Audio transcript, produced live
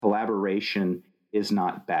Collaboration is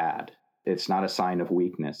not bad. It's not a sign of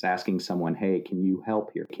weakness. Asking someone, hey, can you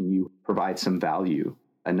help here? Can you provide some value?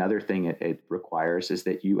 Another thing it requires is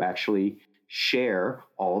that you actually share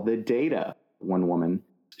all the data. One woman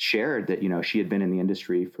shared that, she had been in the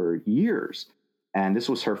industry for years. And this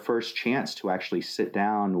was her first chance to actually sit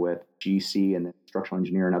down with GC and the structural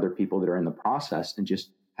engineer and other people that are in the process and just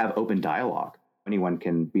have open dialogue. Anyone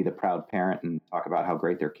can be the proud parent and talk about how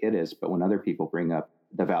great their kid is. But when other people bring up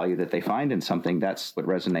the value that they find in something, that's what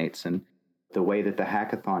resonates. And the way that the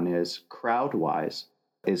hackathon is crowd-wise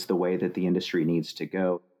is the way that the industry needs to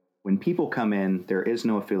go. When people come in, there is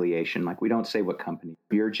no affiliation. Like, we don't say what company.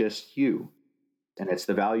 You're just you. And it's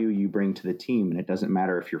the value you bring to the team. And it doesn't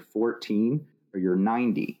matter if you're 14 or you're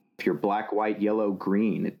 90. If you're black, white, yellow,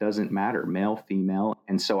 green, it doesn't matter, male, female.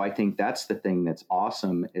 And so I think that's the thing that's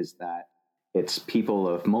awesome, is that it's people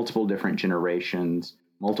of multiple different generations,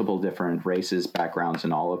 multiple different races, backgrounds,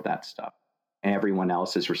 and all of that stuff. And everyone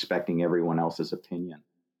else is respecting everyone else's opinion.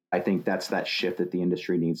 I think that's that shift that the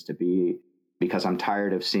industry needs to be, because I'm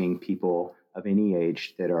tired of seeing people of any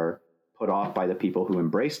age that are put off by the people who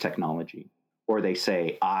embrace technology. Or they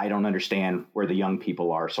say, I don't understand where the young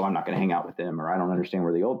people are, so I'm not going to hang out with them. Or I don't understand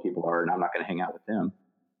where the old people are, and I'm not going to hang out with them.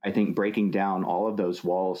 I think breaking down all of those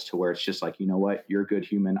walls to where it's just like, you know what, you're a good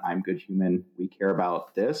human, I'm good human. We care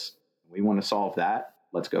about this. We want to solve that.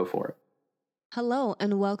 Let's go for it. Hello,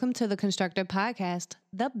 and welcome to the Constructor Podcast,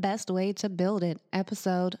 the best way to build it,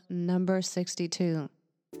 episode number 62.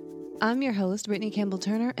 I'm your host, Brittany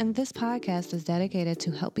Campbell-Turner, and this podcast is dedicated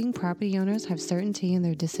to helping property owners have certainty in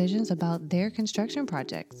their decisions about their construction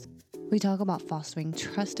projects. We talk about fostering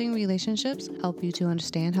trusting relationships, help you to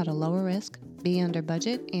understand how to lower risk, be under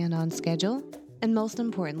budget and on schedule, and most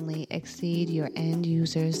importantly, exceed your end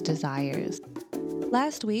users' desires.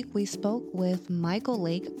 Last week, we spoke with Michael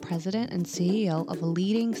Lake, President and CEO of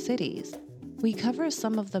Leading Cities. We cover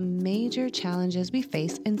some of the major challenges we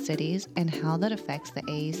face in cities and how that affects the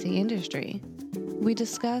AEC industry. We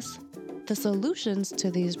discuss the solutions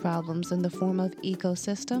to these problems in the form of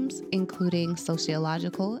ecosystems, including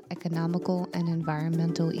sociological, economical, and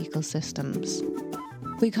environmental ecosystems.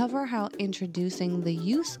 We cover how introducing the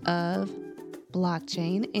use of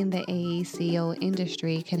blockchain in the AECO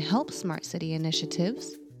industry can help smart city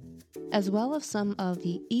initiatives, as well as some of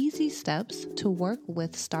the easy steps to work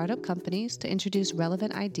with startup companies to introduce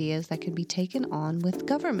relevant ideas that can be taken on with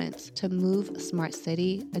governments to move smart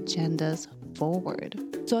city agendas forward.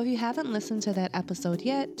 So if you haven't listened to that episode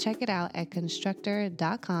yet, check it out at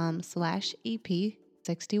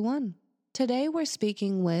constructor.com/EP61. Today we're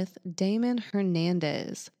speaking with Damon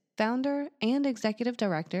Hernandez, founder and executive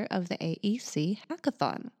director of the AEC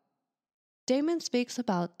Hackathon. Damon speaks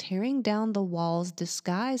about tearing down the walls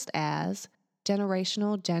disguised as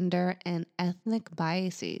generational, gender, and ethnic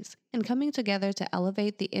biases, and coming together to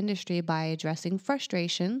elevate the industry by addressing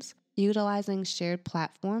frustrations, utilizing shared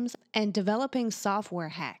platforms, and developing software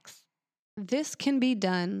hacks. This can be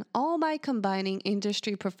done all by combining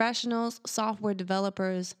industry professionals, software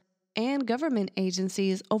developers, and government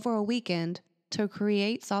agencies over a weekend to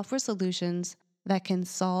create software solutions that can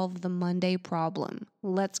solve the Monday problem.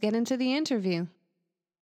 Let's get into the interview.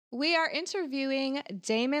 We are interviewing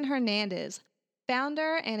Damon Hernandez,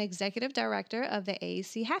 founder and executive director of the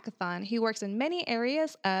AEC Hackathon. He works in many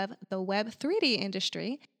areas of the Web 3D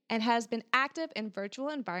industry and has been active in virtual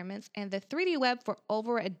environments and the 3D web for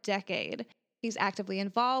over a decade. He's actively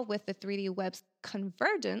involved with the 3D web's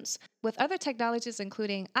convergence with other technologies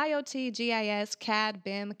including IoT, GIS, CAD,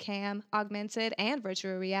 BIM, CAM, augmented, and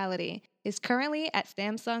virtual reality. He's currently at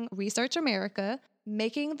Samsung Research America,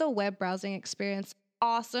 making the web browsing experience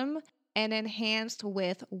awesome and enhanced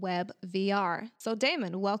with web VR. So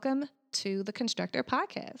Damon, welcome to the Constructor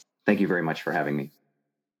Podcast. Thank you very much for having me.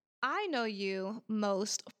 I know you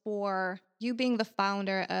most for you being the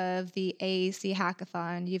founder of the AEC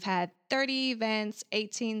Hackathon. You've had 30 events,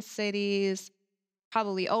 18 cities,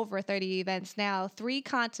 probably over 30 events now, 3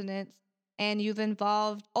 continents, and you've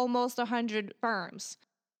involved almost 100 firms.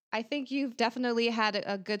 I think you've definitely had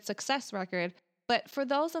a good success record. But for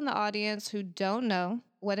those in the audience who don't know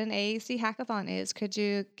what an AEC Hackathon is, could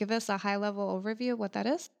you give us a high-level overview of what that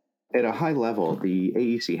is? At a high level, the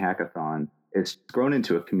AEC Hackathon, it's grown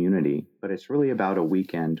into a community, but it's really about a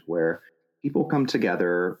weekend where people come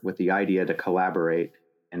together with the idea to collaborate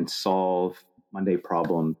and solve Monday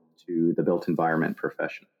problem to the built environment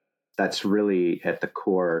profession. That's really at the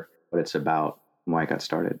core what it's about and why I got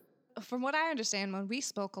started. From what I understand, when we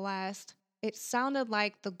spoke last, it sounded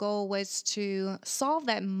like the goal was to solve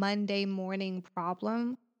that Monday morning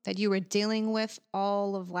problem that you were dealing with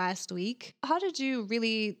all of last week. How did you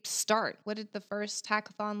really start? What did the first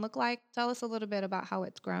hackathon look like? Tell us a little bit about how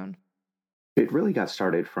it's grown. It really got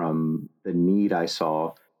started from the need I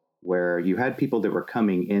saw where you had people that were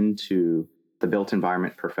coming into the built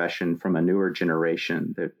environment profession from a newer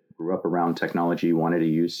generation that grew up around technology, wanted to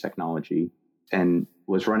use technology, and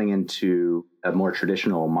was running into a more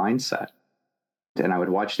traditional mindset. And I would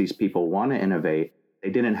watch these people want to innovate. They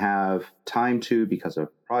didn't have time to because of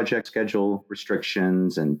project schedule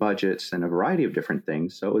restrictions and budgets and a variety of different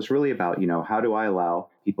things. So it was really about, how do I allow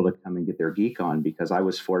people to come and get their geek on? Because I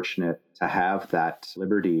was fortunate to have that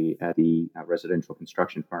liberty at the residential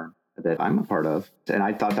construction firm that I'm a part of. And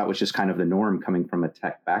I thought that was just kind of the norm coming from a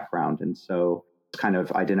tech background. And so it's kind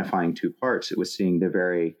of identifying two parts. It was seeing the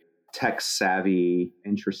very tech savvy,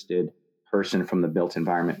 interested person from the built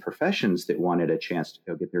environment professions that wanted a chance to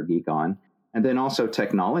go get their geek on. And then also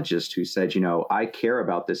technologists who said, I care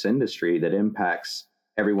about this industry that impacts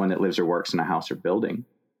everyone that lives or works in a house or building.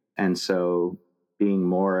 And so being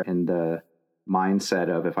more in the mindset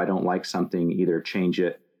of if I don't like something, either change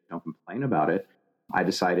it, don't complain about it, I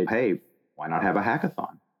decided, hey, why not have a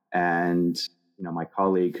hackathon? And, my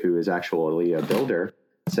colleague who is actually a builder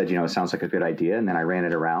said, it sounds like a good idea. And then I ran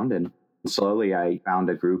it around and slowly I found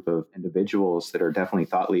a group of individuals that are definitely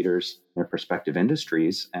thought leaders in their respective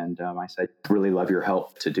industries. And I said, really love your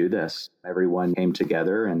help to do this. Everyone came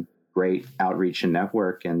together and great outreach and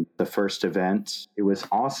network. And the first event, it was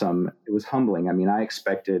awesome. It was humbling. I mean, I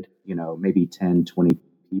expected, maybe 10, 20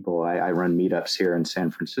 people. I run meetups here in San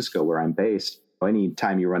Francisco where I'm based.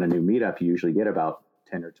 Anytime you run a new meetup, you usually get about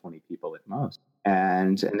 10 or 20 people at most.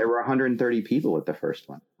 And there were 130 people at the first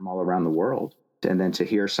one from all around the world. And then to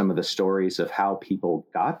hear some of the stories of how people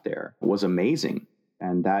got there was amazing.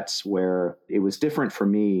 And that's where it was different for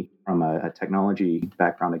me from a technology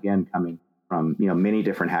background, again, coming from, many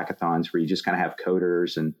different hackathons where you just kind of have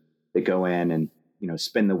coders and they go in and,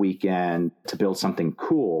 spend the weekend to build something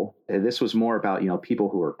cool. This was more about, people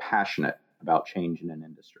who are passionate about change in an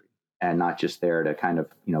industry and not just there to kind of,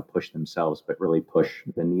 push themselves, but really push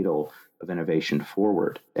the needle of innovation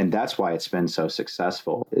forward. And that's why it's been so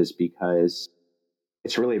successful, is because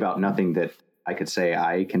it's really about nothing that I could say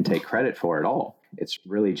I can take credit for at all. It's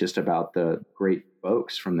really just about the great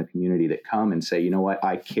folks from the community that come and say, you know what,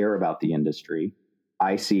 I care about the industry.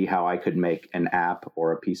 I see how I could make an app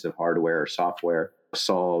or a piece of hardware or software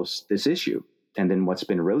solves this issue. And then what's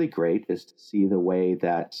been really great is to see the way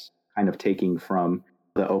that kind of taking from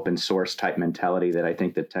the open source type mentality that I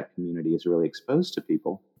think the tech community is really exposed to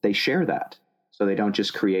people, they share that. So they don't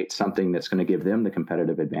just create something that's going to give them the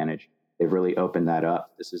competitive advantage. They've really opened that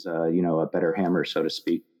up. This is a better hammer, so to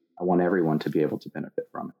speak. I want everyone to be able to benefit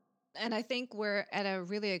from it. And I think we're at a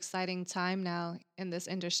really exciting time now in this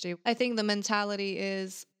industry. I think the mentality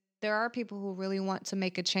is there are people who really want to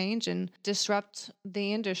make a change and disrupt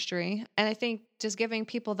the industry. And I think just giving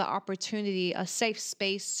people the opportunity, a safe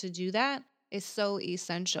space to do that is so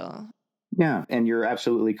essential. Yeah, and you're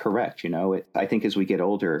absolutely correct. I think as we get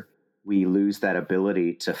older, we lose that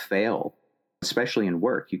ability to fail. Especially in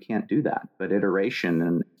work, you can't do that. But iteration,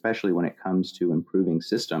 and especially when it comes to improving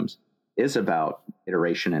systems, is about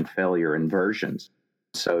iteration and failure and versions.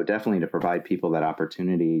 So definitely to provide people that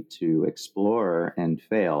opportunity to explore and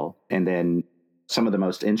fail. And then some of the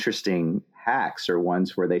most interesting hacks are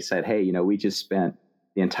ones where they said, hey, we just spent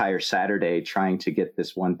the entire Saturday trying to get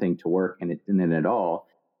this one thing to work and it didn't at all.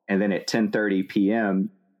 And then at 10:30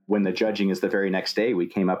 p.m., when the judging is the very next day, we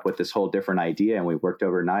came up with this whole different idea and we worked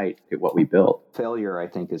overnight at what we built. Failure, I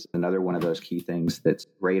think, is another one of those key things that's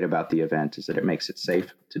great about the event, is that it makes it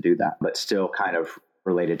safe to do that, but still kind of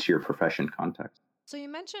related to your profession context. So you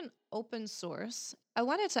mentioned open source. I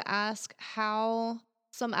wanted to ask how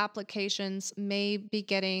some applications may be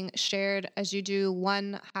getting shared as you do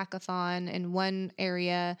one hackathon in one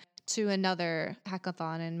area to another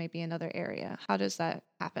hackathon in maybe another area. How does that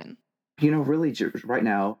happen? Really, right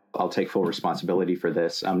now, I'll take full responsibility for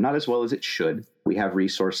this. Not as well as it should. We have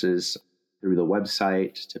resources through the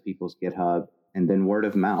website to people's GitHub and then word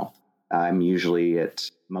of mouth. I'm usually at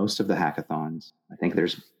most of the hackathons. I think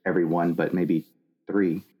there's every one, but maybe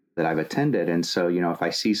 3 that I've attended. And so, if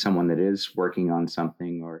I see someone that is working on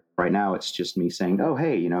something, or right now it's just me saying, oh,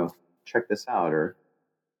 hey, check this out, or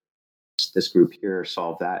this group here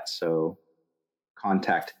solved that. So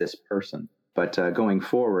contact this person. But going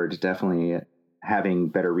forward, definitely having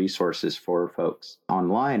better resources for folks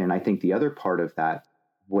online. And I think the other part of that,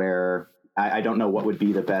 where I don't know what would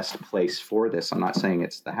be the best place for this. I'm not saying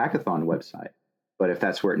it's the hackathon website, but if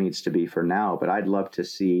that's where it needs to be for now. But I'd love to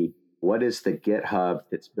see what is the GitHub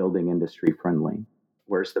that's building industry friendly?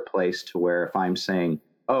 Where's the place to where if I'm saying,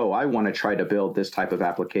 oh, I want to try to build this type of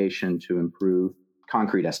application to improve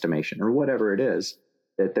concrete estimation or whatever it is,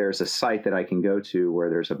 that there's a site that I can go to where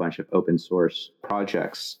there's a bunch of open source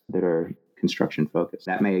projects that are construction focused.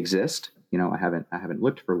 That may exist. I haven't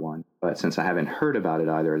looked for one, but since I haven't heard about it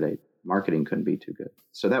either, marketing couldn't be too good.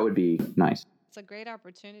 So that would be nice. It's a great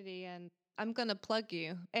opportunity, and I'm going to plug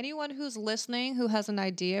you. Anyone who's listening who has an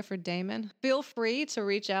idea for Damon, feel free to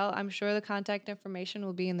reach out. I'm sure the contact information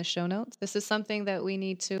will be in the show notes. This is something that we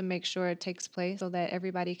need to make sure it takes place so that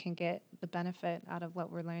everybody can get the benefit out of what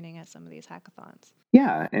we're learning at some of these hackathons.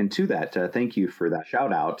 Yeah, and to that, thank you for that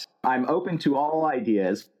shout out. I'm open to all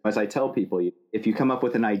ideas. As I tell people, if you come up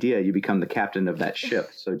with an idea, you become the captain of that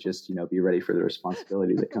ship. So just, be ready for the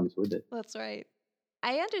responsibility that comes with it. That's right.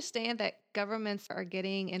 I understand that governments are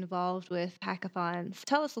getting involved with hackathons.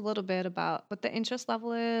 Tell us a little bit about what the interest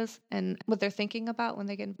level is and what they're thinking about when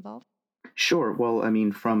they get involved. Sure. Well,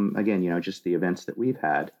 from, again, just the events that we've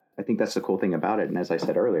had, I think that's the cool thing about it. And as I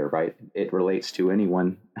said earlier, right, it relates to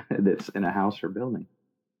anyone that's in a house or building.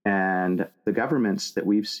 And the governments that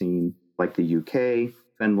we've seen, like the UK,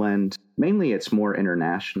 Finland, mainly it's more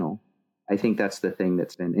international. I think that's the thing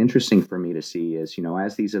that's been interesting for me to see is,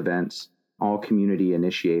 as these events, all community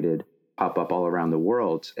initiated, pop up all around the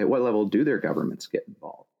world, at what level do their governments get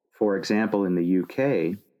involved? For example, in the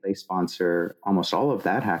UK, they sponsor almost all of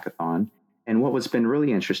that hackathon. And what was been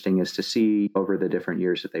really interesting is to see over the different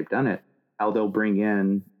years that they've done it, how they'll bring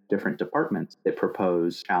in different departments that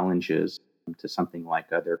propose challenges to something like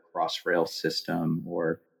their cross-rail system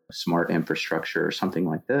or smart infrastructure or something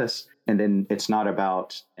like this. And then it's not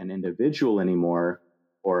about an individual anymore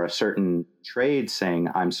or a certain trade saying,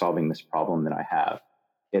 I'm solving this problem that I have.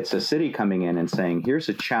 It's a city coming in and saying, here's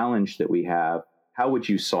a challenge that we have. How would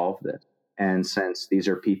you solve this? And since these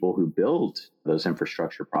are people who build those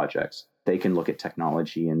infrastructure projects, they can look at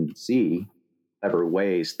technology and see clever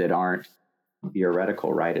ways that aren't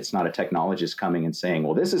theoretical, right? It's not a technologist coming and saying,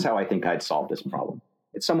 well, this is how I think I'd solve this problem.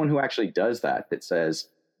 It's someone who actually does that says,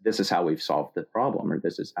 this is how we've solved the problem, or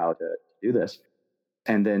this is how to do this.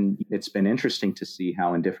 And then it's been interesting to see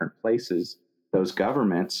how in different places, those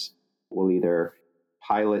governments will either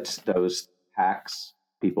pilot those hacks,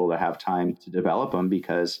 people that have time to develop them,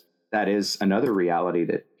 because that is another reality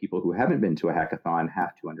that people who haven't been to a hackathon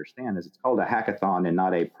have to understand is it's called a hackathon and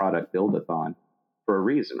not a product build-a-thon for a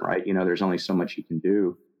reason, right? There's only so much you can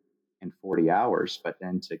do in 40 hours, but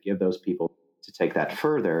then to give those people to take that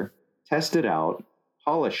further, test it out,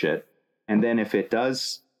 polish it, and then if it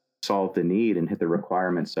does solve the need and hit the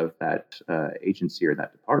requirements of that agency or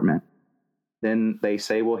that department, then they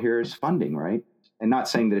say, well, here's funding, right? And not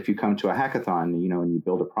saying that if you come to a hackathon, and you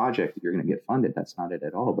build a project, that you're going to get funded. That's not it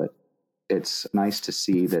at all. But it's nice to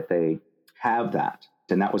see that they have that.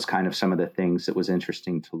 And that was kind of some of the things that was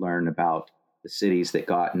interesting to learn about the cities that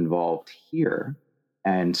got involved here.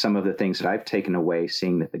 And some of the things that I've taken away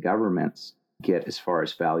seeing that the governments get as far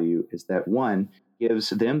as value is that, one,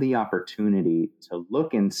 gives them the opportunity to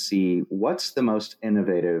look and see what's the most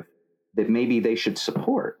innovative that maybe they should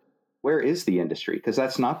support. Where is the industry? Because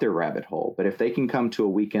that's not their rabbit hole. But if they can come to a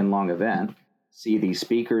weekend-long event, see these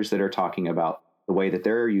speakers that are talking about the way that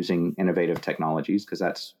they're using innovative technologies, because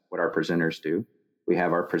that's what our presenters do. We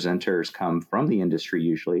have our presenters come from the industry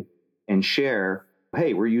usually and share,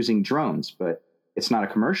 hey, we're using drones, but it's not a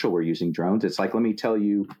commercial we're using drones. It's like, let me tell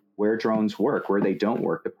you where drones work, where they don't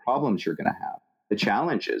work, the problems you're going to have, the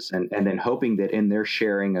challenges, and then hoping that in their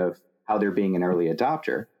sharing of how they're being an early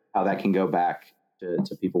adopter, how that can go back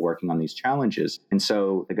to people working on these challenges. And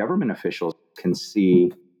so the government officials can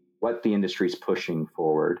see what the industry is pushing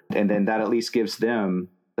forward. And then that at least gives them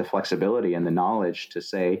the flexibility and the knowledge to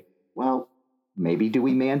say, well, maybe do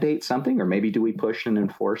we mandate something or maybe do we push and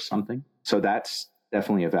enforce something? So that's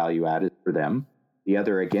definitely a value added for them. The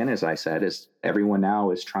other, again, as I said, is everyone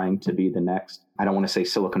now is trying to be the next, I don't want to say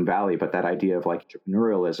Silicon Valley, but that idea of like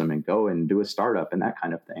entrepreneurialism and go and do a startup and that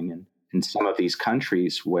kind of thing. And in some of these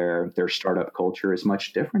countries where their startup culture is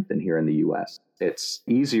much different than here in the US, it's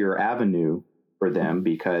easier avenue for them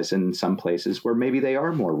because in some places where maybe they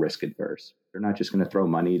are more risk adverse, they're not just going to throw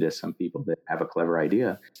money to some people that have a clever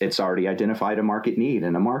idea. It's already identified a market need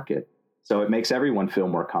in a market. So it makes everyone feel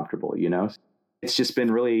more comfortable, It's just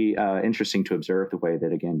been really interesting to observe the way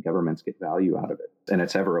that, again, governments get value out of it, and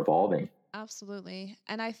it's ever evolving. Absolutely.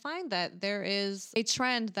 And I find that there is a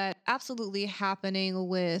trend that absolutely happening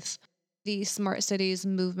with the smart cities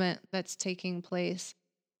movement that's taking place.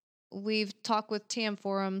 We've talked with TM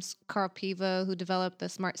Forum's Carl Piva, who developed the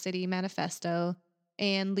Smart City Manifesto,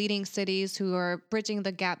 and leading cities who are bridging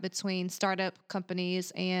the gap between startup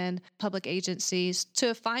companies and public agencies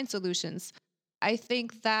to find solutions. I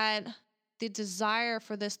think that the desire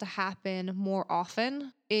for this to happen more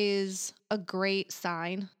often is a great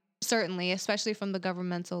sign. Certainly, especially from the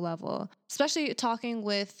governmental level, especially talking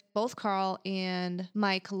with both Carl and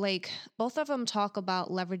Mike Lake, both of them talk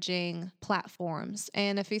about leveraging platforms.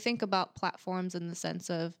 And if you think about platforms in the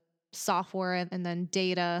sense of software and then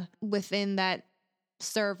data within that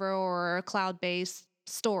server or cloud-based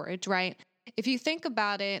storage, right? If you think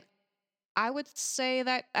about it, I would say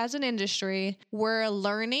that as an industry, we're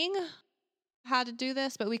learning how to do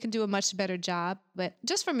this, but we can do a much better job. But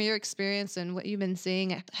just from your experience and what you've been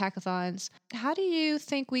seeing at hackathons, how do you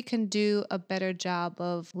think we can do a better job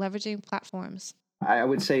of leveraging platforms? I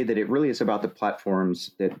would say that it really is about the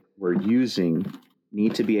platforms that we're using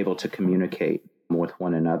need to be able to communicate with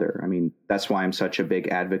one another. I mean, that's why I'm such a big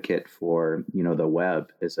advocate for, the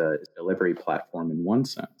web as a delivery platform in one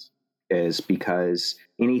sense, is because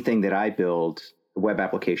anything that I build web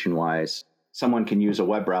application wise, someone can use a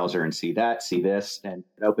web browser and see that, see this, and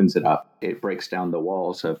it opens it up. It breaks down the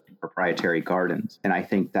walls of proprietary gardens. And I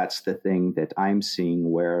think that's the thing that I'm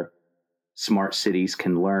seeing where smart cities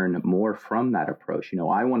can learn more from that approach.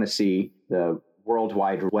 I want to see the World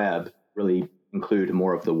Wide Web really include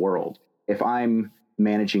more of the world. If I'm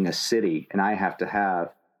managing a city and I have to have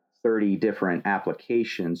 30 different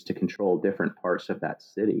applications to control different parts of that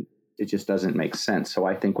city, it just doesn't make sense. So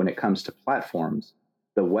I think when it comes to platforms,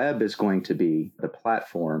 the web is going to be the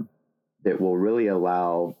platform that will really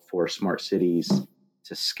allow for smart cities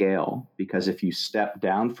to scale. Because if you step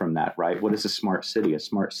down from that, right, what is a smart city? A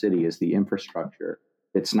smart city is the infrastructure.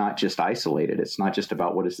 It's not just isolated. It's not just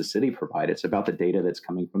about what does the city provide. It's about the data that's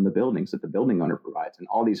coming from the buildings that the building owner provides and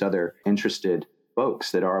all these other interested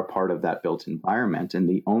folks that are a part of that built environment. And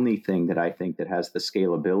the only thing that I think that has the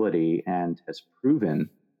scalability and has proven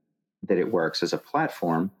that it works as a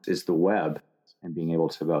platform is the web and being able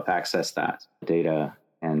to both access that data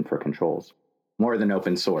and for controls. More than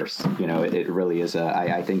open source, it really is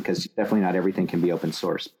I think, because definitely not everything can be open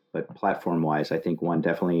source, but platform wise, I think one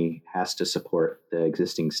definitely has to support the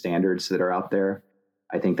existing standards that are out there.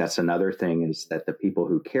 I think that's another thing, is that the people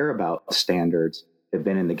who care about standards have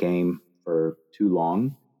been in the game for too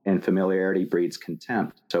long, and familiarity breeds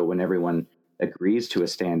contempt. So when everyone agrees to a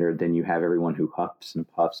standard, then you have everyone who huffs and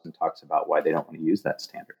puffs and talks about why they don't want to use that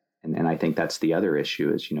standard. And I think that's the other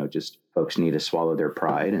issue is, just folks need to swallow their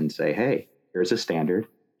pride and say, hey, here's a standard.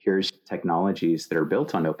 Here's technologies that are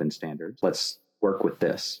built on open standards. Let's work with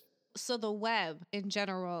this. So the web in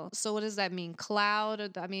general, so what does that mean?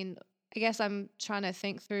 Cloud? I mean, I guess I'm trying to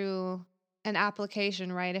think through an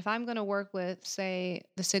application, right? If I'm going to work with, say,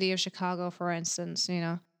 the city of Chicago, for instance,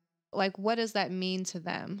 like what does that mean to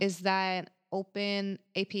them? Is that open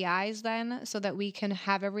APIs then so that we can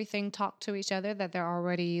have everything talk to each other that they're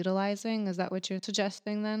already utilizing? Is that what you're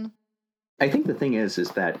suggesting then? I think the thing is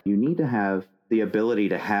that you need to have the ability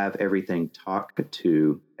to have everything talk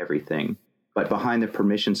to everything, but behind the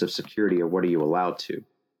permissions of security, or what are you allowed to?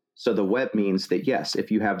 So the web means that, yes,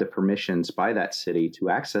 if you have the permissions by that city to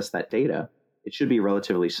access that data, it should be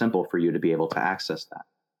relatively simple for you to be able to access that.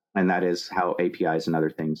 And that is how APIs and other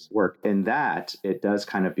things work. And that it does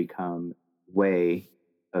kind of become a way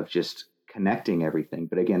of just connecting everything.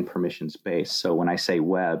 But again, permissions based. So when I say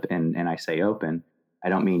web and I say open, I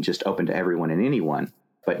don't mean just open to everyone and anyone,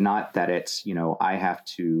 but not that it's, I have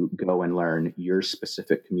to go and learn your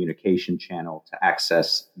specific communication channel to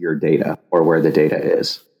access your data or where the data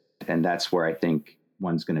is. And that's where I think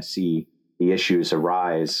one's going to see the issues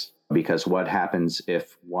arise, because what happens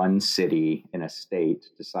if one city in a state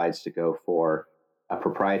decides to go for a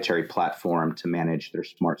proprietary platform to manage their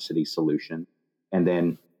smart city solution, and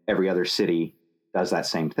then every other city does that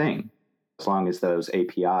same thing? As long as those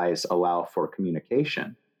APIs allow for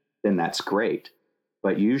communication, then that's great.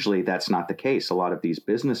 But usually that's not the case. A lot of these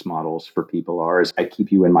business models for people is I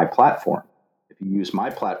keep you in my platform. If you use my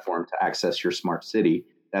platform to access your smart city,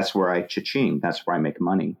 that's where I cha-ching. That's where I make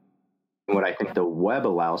money. And what I think the web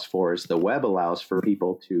allows for is the web allows for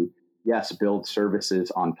people to, yes, build services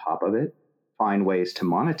on top of it, find ways to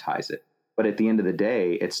monetize it. But at the end of the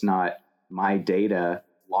day, it's not my data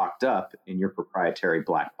locked up in your proprietary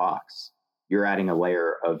black box. You're adding a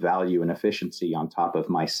layer of value and efficiency on top of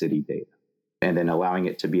my city data. And then allowing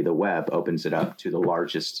it to be the web opens it up to the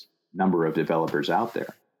largest number of developers out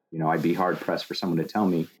there. I'd be hard pressed for someone to tell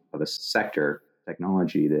me of a sector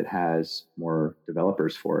technology that has more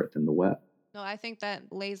developers for it than the web. No, I think that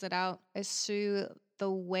lays it out as to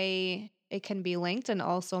the way it can be linked and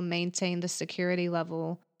also maintain the security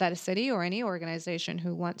level that a city or any organization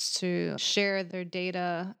who wants to share their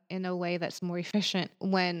data in a way that's more efficient,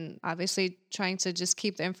 when obviously trying to just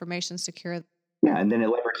keep the information secure. Yeah, and then it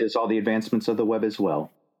leverages all the advancements of the web as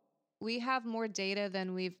well. we have more data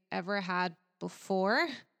than we've ever had before.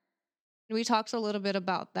 We talked a little bit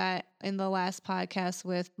about that in the last podcast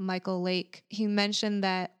with Michael Lake. He mentioned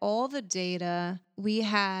that all the data we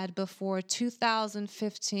had before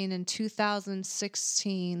 2015 and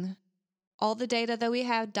 2016, all the data that we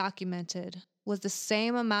have documented was the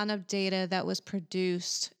same amount of data that was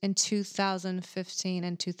produced in 2015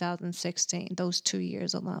 and 2016, those 2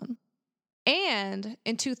 years alone. And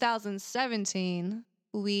in 2017,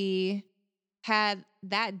 we had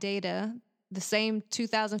that data, the same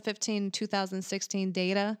 2015, 2016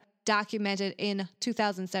 data documented in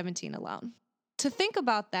 2017 alone. To think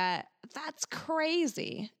about that, that's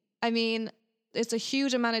crazy. I mean, it's a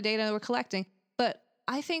huge amount of data that we're collecting, but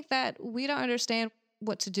I think that we don't understand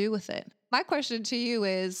what to do with it. My question to you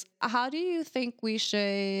is, how do you think we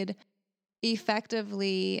should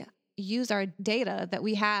effectively use our data that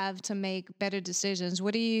we have to make better decisions?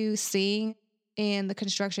 What are you seeing in the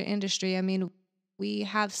construction industry? I mean, we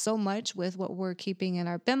have so much with what we're keeping in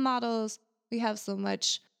our BIM models. We have so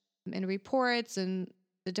much in reports and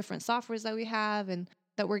the different softwares that we have and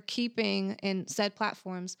that we're keeping in said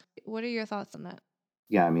platforms. What are your thoughts on that?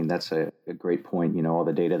 Yeah, I mean, that's a great point. All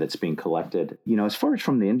the data that's being collected. As far as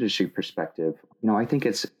from the industry perspective, I think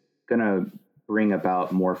it's going to bring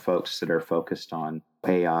about more folks that are focused on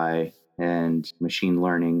AI and machine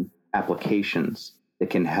learning applications that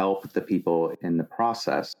can help the people in the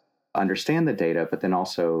process understand the data, but then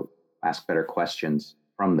also ask better questions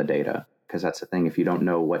from the data. Because that's the thing. If you don't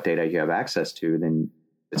know what data you have access to, then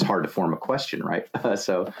it's hard to form a question, right?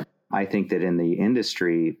 So I think that in the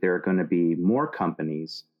industry, there are going to be more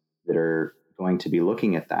companies that are going to be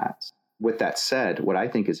looking at that. With that said, what I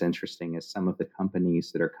think is interesting is some of the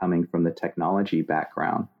companies that are coming from the technology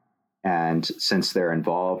background. And since they're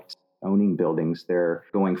involved owning buildings, they're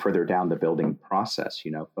going further down the building process.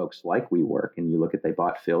 Folks like WeWork, and you look at, they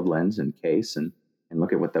bought Field Lens and Case and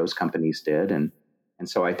look at what those companies did. And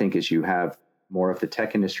so I think as you have more of the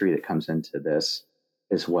tech industry that comes into this,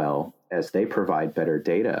 as well as they provide better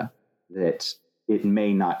data, that it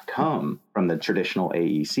may not come from the traditional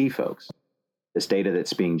AEC folks. This data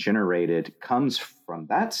that's being generated comes from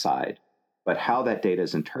that side, but how that data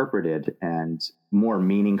is interpreted and more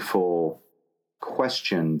meaningful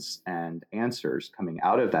questions and answers coming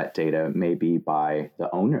out of that data may be by the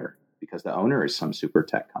owner, because the owner is some super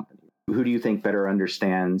tech company. Who do you think better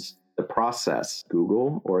understands the process,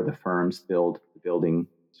 Google or the firms build the building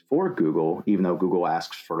for Google, even though Google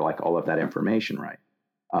asks for like all of that information, right?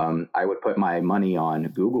 I would put my money on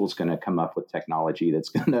Google's going to come up with technology that's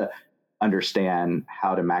going to understand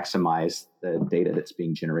how to maximize the data that's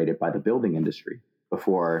being generated by the building industry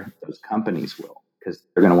before those companies will, because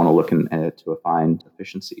they're going to want to look at it to find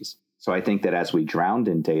efficiencies. So I think that as we drowned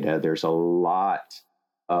in data, there's a lot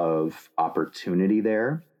of opportunity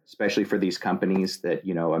there, especially for these companies that,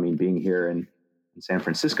 being here in San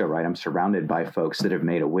Francisco, right, I'm surrounded by folks that have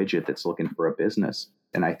made a widget that's looking for a business.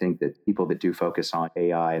 And I think that people that do focus on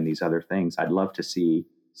AI and these other things, I'd love to see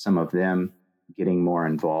some of them getting more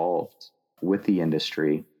involved with the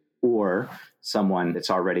industry, or someone that's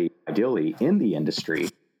already ideally in the industry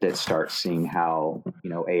that starts seeing how,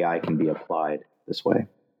 AI can be applied this way.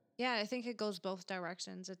 Yeah, I think it goes both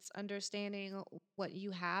directions. It's understanding what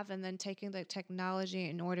you have and then taking the technology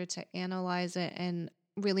in order to analyze it and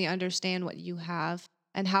really understand what you have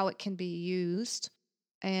and how it can be used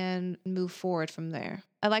and move forward from there.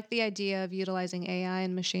 I like the idea of utilizing AI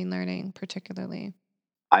and machine learning particularly.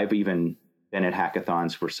 I've even been at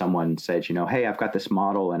hackathons where someone said, hey, I've got this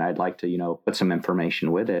model and I'd like to, put some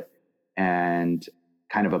information with it, and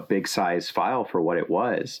kind of a big size file for what it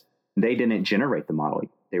was. They didn't generate the model.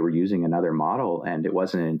 They were using another model. And it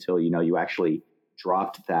wasn't until, you actually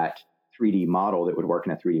dropped that 3D model that would work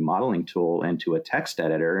in a 3D modeling tool into a text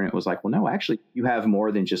editor. And it was like, well, no, actually, you have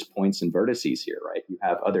more than just points and vertices here, right? You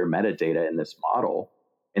have other metadata in this model.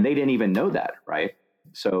 And they didn't even know that, right?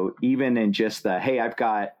 So even in just the, hey, I've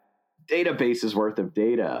got databases worth of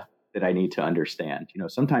data that I need to understand,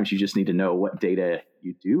 sometimes you just need to know what data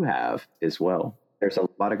you do have as well. There's a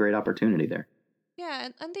lot of great opportunity there. Yeah.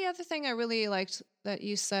 And the other thing I really liked that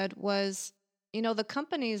you said was, the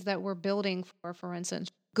companies that we're building for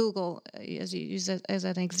instance, Google, as you use it as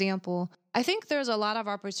an example, I think there's a lot of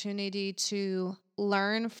opportunity to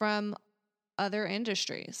learn from other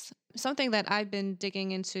industries. Something that I've been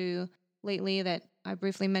digging into lately that I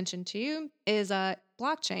briefly mentioned to you is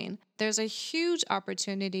blockchain. There's a huge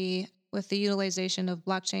opportunity with the utilization of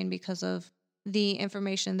blockchain because of the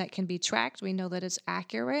information that can be tracked. We know that it's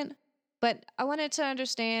accurate. But I wanted to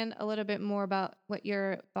understand a little bit more about what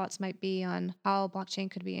your thoughts might be on how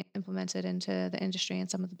blockchain could be implemented into the industry and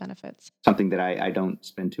some of the benefits. Something that I don't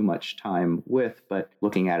spend too much time with, but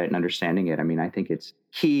looking at it and understanding it, I mean, I think it's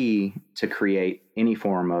key to create any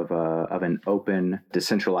form of an open,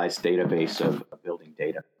 decentralized database of building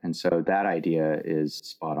data. And so that idea is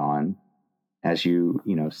spot on, as you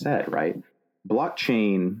said, right?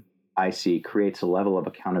 Blockchain, I see, creates a level of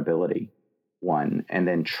accountability, one, and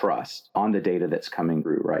then trust on the data that's coming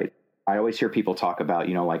through, right? I always hear people talk about,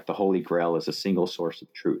 like the Holy Grail is a single source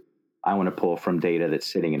of truth. I want to pull from data that's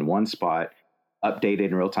sitting in one spot, updated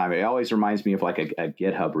in real time. It always reminds me of like a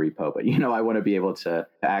GitHub repo, but I want to be able to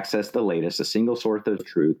access the latest, a single source of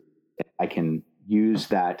truth. I can use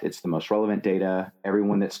that. It's the most relevant data,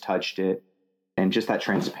 everyone that's touched it, and just that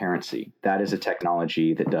transparency. That is a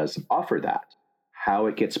technology that does offer that. How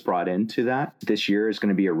it gets brought into that this year is going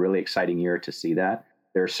to be a really exciting year to see that.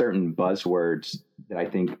 There are certain buzzwords that I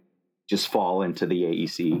think just fall into the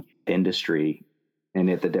AEC industry. And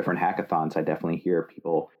at the different hackathons, I definitely hear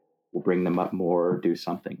people will bring them up more or do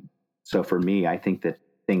something. So for me, I think that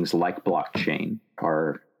things like blockchain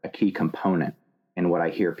are a key component in what I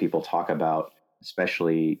hear people talk about,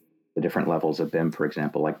 especially the different levels of BIM, for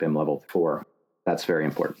example, like BIM level 4. That's very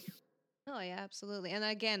important. Oh, yeah, absolutely. And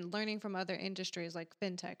again, learning from other industries like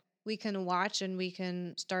fintech, we can watch and we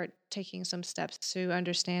can start taking some steps to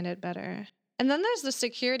understand it better. And then there's the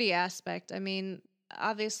security aspect. I mean,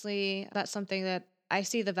 obviously, that's something that I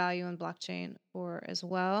see the value in blockchain for as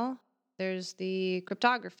well. There's the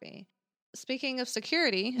cryptography. Speaking of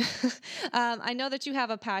security, I know that you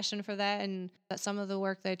have a passion for that and that some of the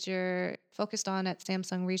work that you're focused on at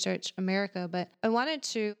Samsung Research America, but I wanted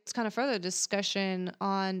to kind of further discussion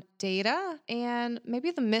on data and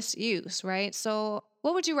maybe the misuse, right? So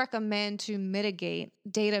what would you recommend to mitigate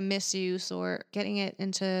data misuse or getting it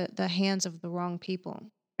into the hands of the wrong people?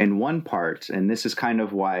 In one part, and this is kind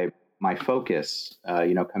of why my focus,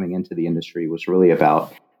 coming into the industry was really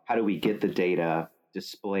about how do we get the data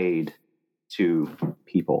displayed to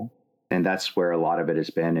people. And that's where a lot of it has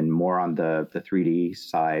been, and more on the 3D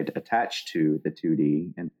side attached to the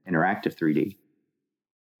 2D and interactive 3D.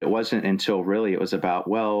 It wasn't until really it was about,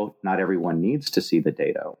 well, not everyone needs to see the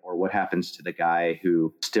data, or what happens to the guy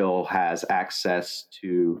who still has access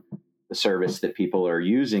to the service that people are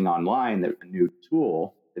using online, the new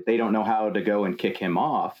tool, that they don't know how to go and kick him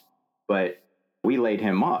off, but we laid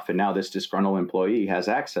him off. And now this disgruntled employee has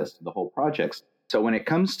access to the whole project. So when it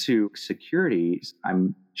comes to security,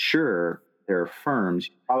 I'm sure there are firms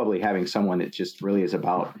probably having someone that just really is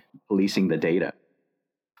about policing the data.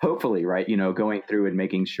 Hopefully, right, going through and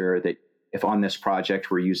making sure that if on this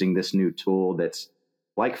project we're using this new tool that's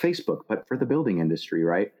like Facebook, but for the building industry,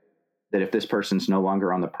 right, that if this person's no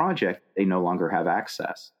longer on the project, they no longer have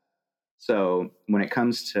access. So when it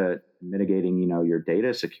comes to mitigating, your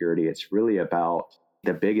data security, it's really about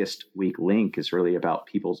the biggest weak link is really about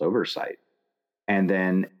people's oversight. And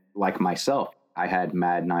then, like myself, I had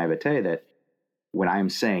mad naivete that when I'm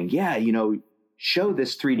saying, yeah, show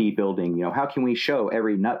this 3D building, how can we show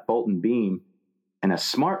every nut, bolt, and beam in a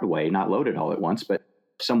smart way, not load it all at once, but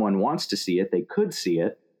if someone wants to see it, they could see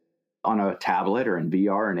it on a tablet or in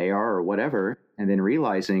VR and AR or whatever, and then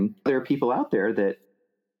realizing there are people out there that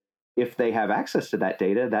if they have access to that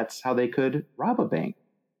data, that's how they could rob a bank,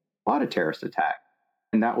 plot a terrorist attack.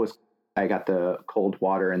 And I got the cold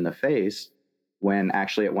water in the face when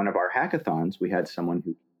actually at one of our hackathons, we had someone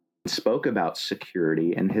who spoke about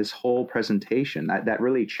security, and his whole presentation, that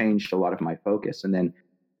really changed a lot of my focus. And then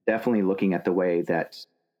definitely looking at the way that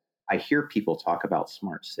I hear people talk about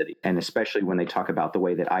smart city, and especially when they talk about the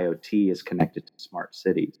way that IoT is connected to smart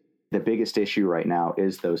cities. The biggest issue right now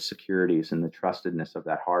is those securities and the trustedness of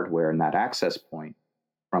that hardware and that access point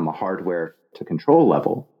from a hardware to control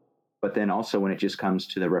level. But then also when it just comes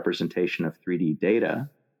to the representation of 3D data,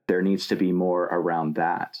 there needs to be more around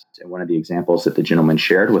that. And one of the examples that the gentleman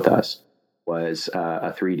shared with us was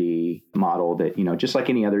a 3D model that, just like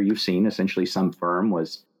any other you've seen, essentially some firm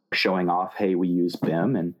was showing off, hey, we use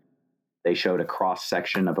BIM, and they showed a cross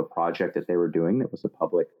section of a project that they were doing that was a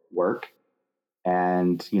public work.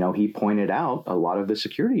 And, he pointed out a lot of the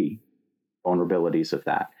security vulnerabilities of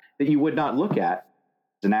that you would not look at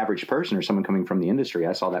as an average person or someone coming from the industry.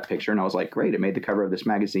 I saw that picture and I was like, great, it made the cover of this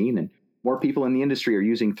magazine, and more people in the industry are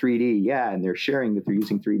using 3D. Yeah. And they're sharing that they're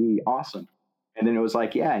using 3D. Awesome. And then it was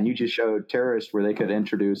like, yeah, and you just showed terrorists where they could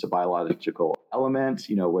introduce a biological element,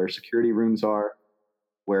 where security rooms are,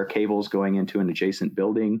 where cables going into an adjacent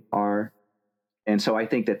building are. And so I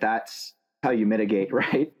think that that's how you mitigate,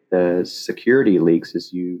 right, the security leaks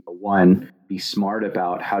is one, be smart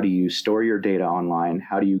about how do you store your data online?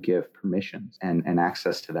 How do you give permissions and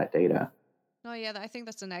access to that data? Oh, yeah, I think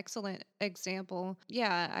that's an excellent example.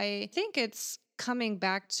 Yeah, I think it's coming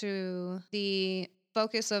back to the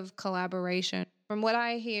focus of collaboration. From what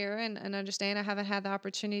I hear and understand, I haven't had the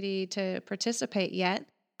opportunity to participate yet.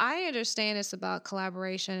 I understand it's about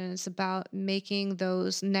collaboration and it's about making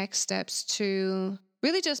those next steps to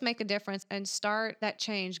really just make a difference and start that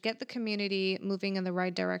change, get the community moving in the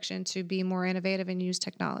right direction to be more innovative and use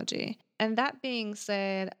technology. And that being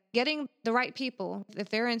said, getting the right people, if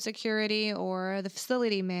they're in security or the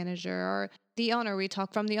facility manager or the owner, we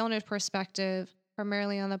talk from the owner's perspective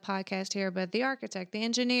primarily on the podcast here, but the architect, the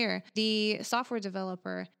engineer, the software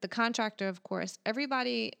developer, the contractor, of course,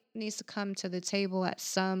 everybody needs to come to the table at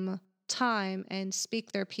some time and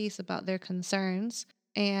speak their piece about their concerns,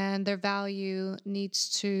 and their value needs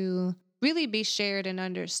to really be shared and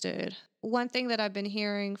understood. One thing that I've been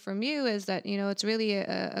hearing from you is that, it's really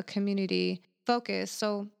a community focus.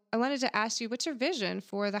 So I wanted to ask you, what's your vision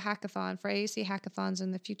for the hackathon, for AEC hackathons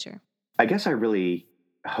in the future? I guess I really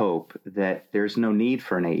hope that there's no need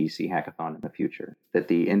for an AEC hackathon in the future, that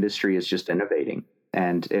the industry is just innovating.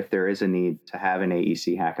 And if there is a need to have an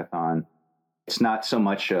AEC hackathon, it's not so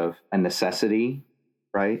much of a necessity,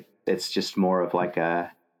 right? It's just more of like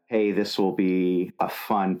hey, this will be a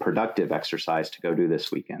fun, productive exercise to go do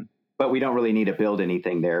this weekend. But we don't really need to build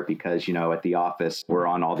anything there because, at the office, we're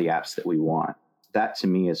on all the apps that we want. That to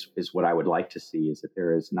me is what I would like to see, is that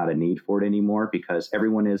there is not a need for it anymore because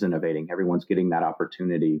everyone is innovating. Everyone's getting that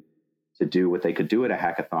opportunity to do what they could do at a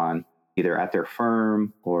hackathon, either at their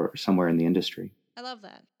firm or somewhere in the industry. I love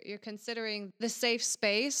that. You're considering the safe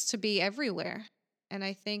space to be everywhere. And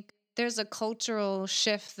I think there's a cultural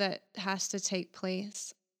shift that has to take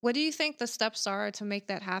place. What do you think the steps are to make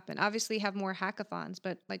that happen? Obviously, have more hackathons,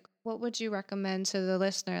 but what would you recommend to the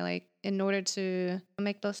listener, in order to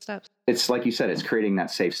make those steps? It's like you said, it's creating that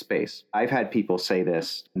safe space. I've had people say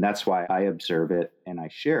this, and that's why I observe it and I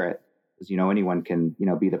share it, because, anyone can,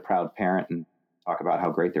 be the proud parent and talk about how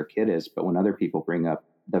great their kid is. But when other people bring up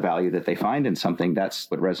the value that they find in something, that's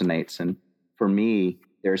what resonates. And for me,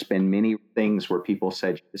 there's been many things where people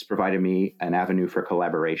said, this provided me an avenue for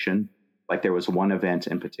collaboration. Like there was one event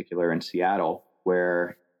in particular in Seattle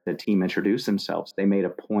where the team introduced themselves. They made a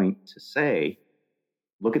point to say,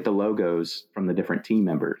 look at the logos from the different team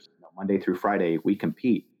members. Monday through Friday, we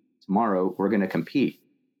compete. Tomorrow, we're going to compete.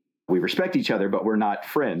 We respect each other, but we're not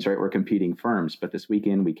friends, right? We're competing firms. But this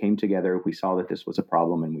weekend, we came together. We saw that this was a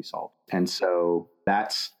problem and we solved it. And so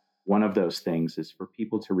that's one of those things, is for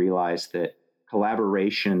people to realize that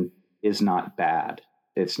collaboration is not bad.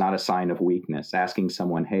 It's not a sign of weakness. Asking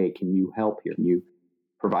someone, hey, can you help here? Can you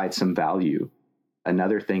provide some value?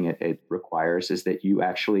 Another thing it requires is that you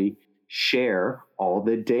actually share all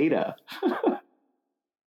the data.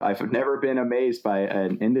 I've never been amazed by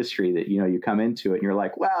an industry that, you come into it and you're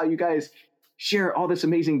like, wow, you guys share all this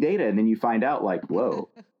amazing data. And then you find out whoa.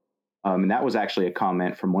 And that was actually a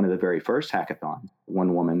comment from one of the very first hackathons.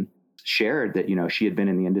 One woman shared that, she had been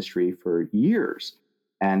in the industry for years.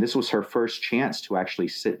 And this was her first chance to actually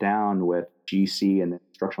sit down with GC and the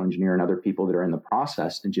structural engineer and other people that are in the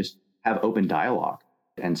process and just have open dialogue.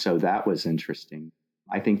 And so that was interesting.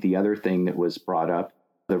 I think the other thing that was brought up,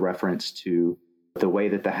 the reference to the way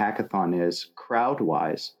that the hackathon is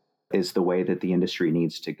crowd-wise, is the way that the industry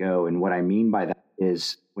needs to go. And what I mean by that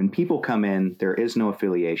is when people come in, there is no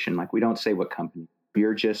affiliation. We don't say what company.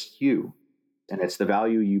 You're just you. And it's the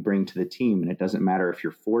value you bring to the team. And it doesn't matter if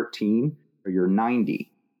you're 14 or you're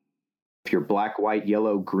 90. If you're black, white,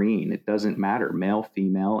 yellow, green, it doesn't matter, male,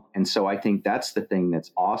 female. And so I think that's the thing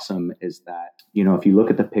that's awesome, is that, if you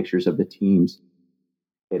look at the pictures of the teams,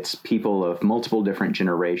 it's people of multiple different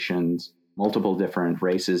generations, multiple different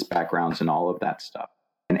races, backgrounds, and all of that stuff.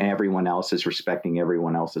 And everyone else is respecting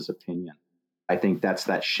everyone else's opinion. I think that's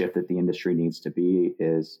that shift that the industry needs to be,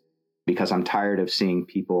 is because I'm tired of seeing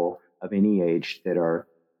people of any age that are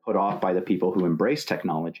put off by the people who embrace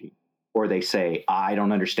technology. Or they say, I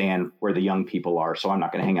don't understand where the young people are, so I'm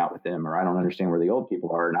not going to hang out with them. Or I don't understand where the old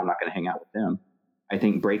people are, and I'm not going to hang out with them. I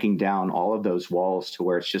think breaking down all of those walls to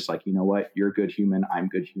where it's just like, you know what, you're a good human, I'm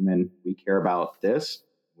good human. We care about this.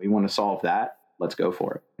 We want to solve that. Let's go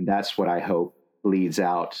for it. And that's what I hope leads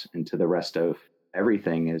out into the rest of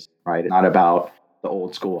everything, is right. Not about the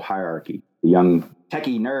old school hierarchy. The young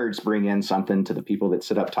techie nerds bring in something to the people that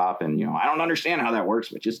sit up top and, I don't understand how that works,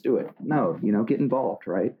 but just do it. No, get involved,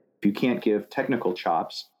 right? If you can't give technical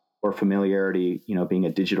chops or familiarity, being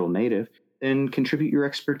a digital native, then contribute your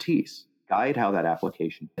expertise. guide how that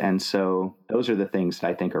application. And so those are the things that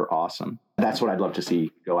I think are awesome. That's what I'd love to see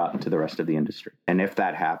go out into the rest of the industry. And if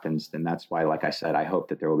that happens, then that's why, like I said, I hope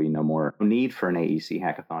that there will be no more need for an AEC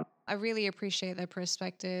hackathon. I really appreciate that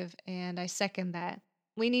perspective, and I second that.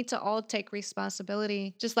 We need to all take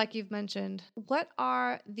responsibility, just like you've mentioned. What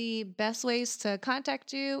are the best ways to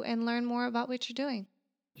contact you and learn more about what you're doing?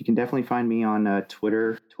 You can definitely find me on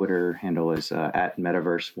Twitter. Twitter handle is at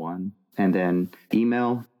Metaverse1. And then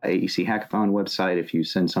email, AEC Hackathon website. If you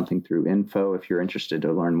send something through info, if you're interested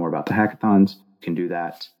to learn more about the hackathons, you can do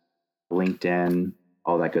that. LinkedIn,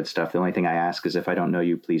 all that good stuff. The only thing I ask is if I don't know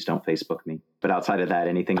you, please don't Facebook me. But outside of that,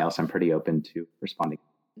 anything else, I'm pretty open to responding.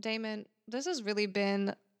 Damon, this has really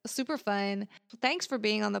been super fun. Thanks for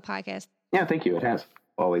being on the podcast. Yeah, thank you. It has.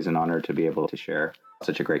 Always an honor to be able to share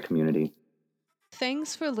such a great community.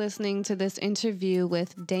 Thanks for listening to this interview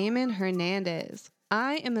with Damon Hernandez.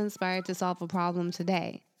 I am inspired to solve a problem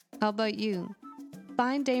today. How about you?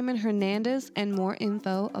 Find Damon Hernandez and more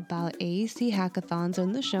info about AEC hackathons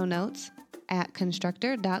in the show notes at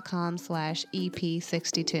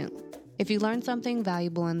constructor.com/EP62. If you learned something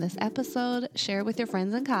valuable in this episode, share it with your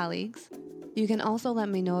friends and colleagues. You can also let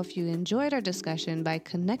me know if you enjoyed our discussion by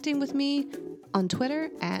connecting with me on Twitter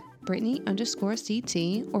at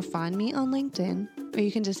Brittany_CT or find me on LinkedIn, or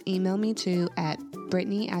you can just email me to at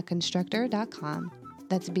Brittany@constructor.com.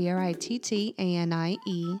 That's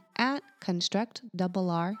BRITTANIE at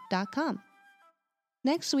constructrr.com.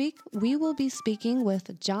 Next week, we will be speaking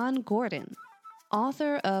with John Gordon,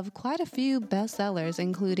 author of quite a few bestsellers,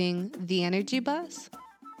 including The Energy Bus,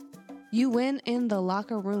 You Win in the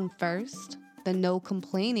Locker Room First, The No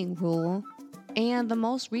Complaining Rule, and the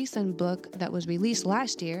most recent book that was released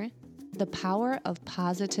last year, The Power of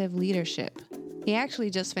Positive Leadership. He actually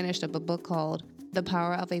just finished up a book called The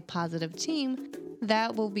Power of a Positive Team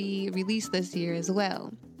that will be released this year as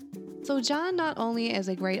well. So John not only is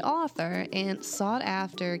a great author and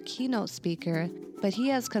sought-after keynote speaker, but he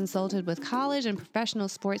has consulted with college and professional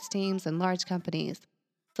sports teams and large companies,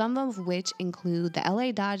 some of which include the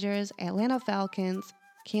LA Dodgers, Atlanta Falcons,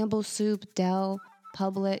 Campbell Soup, Dell,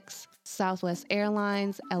 Publix, Southwest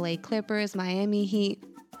Airlines, LA Clippers, Miami Heat,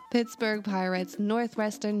 Pittsburgh Pirates,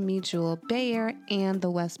 Northwestern Mutual, Bayer, and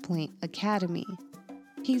the West Point Academy.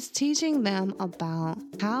 He's teaching them about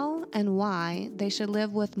how and why they should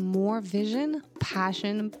live with more vision,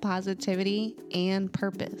 passion, positivity, and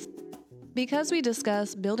purpose. Because we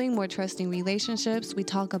discuss building more trusting relationships, we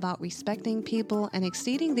talk about respecting people and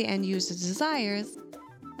exceeding the end user's desires,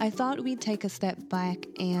 I thought we'd take a step back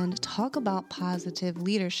and talk about positive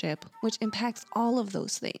leadership, which impacts all of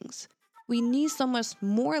those things. We need so much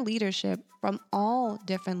more leadership from all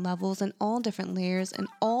different levels and all different layers and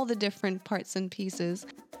all the different parts and pieces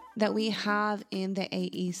that we have in the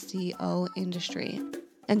AECO industry.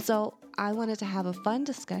 And so I wanted to have a fun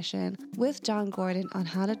discussion with John Gordon on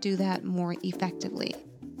how to do that more effectively.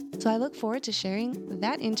 So I look forward to sharing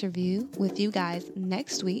that interview with you guys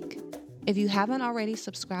next week. If you haven't already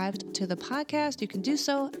subscribed to the podcast, you can do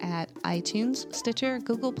so at iTunes, Stitcher,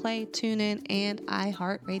 Google Play, TuneIn, and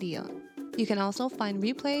iHeartRadio. You can also find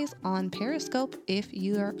replays on Periscope if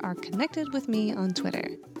you are connected with me on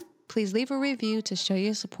Twitter. Please leave a review to show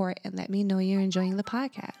your support and let me know you're enjoying the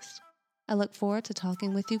podcast. I look forward to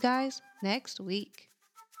talking with you guys next week.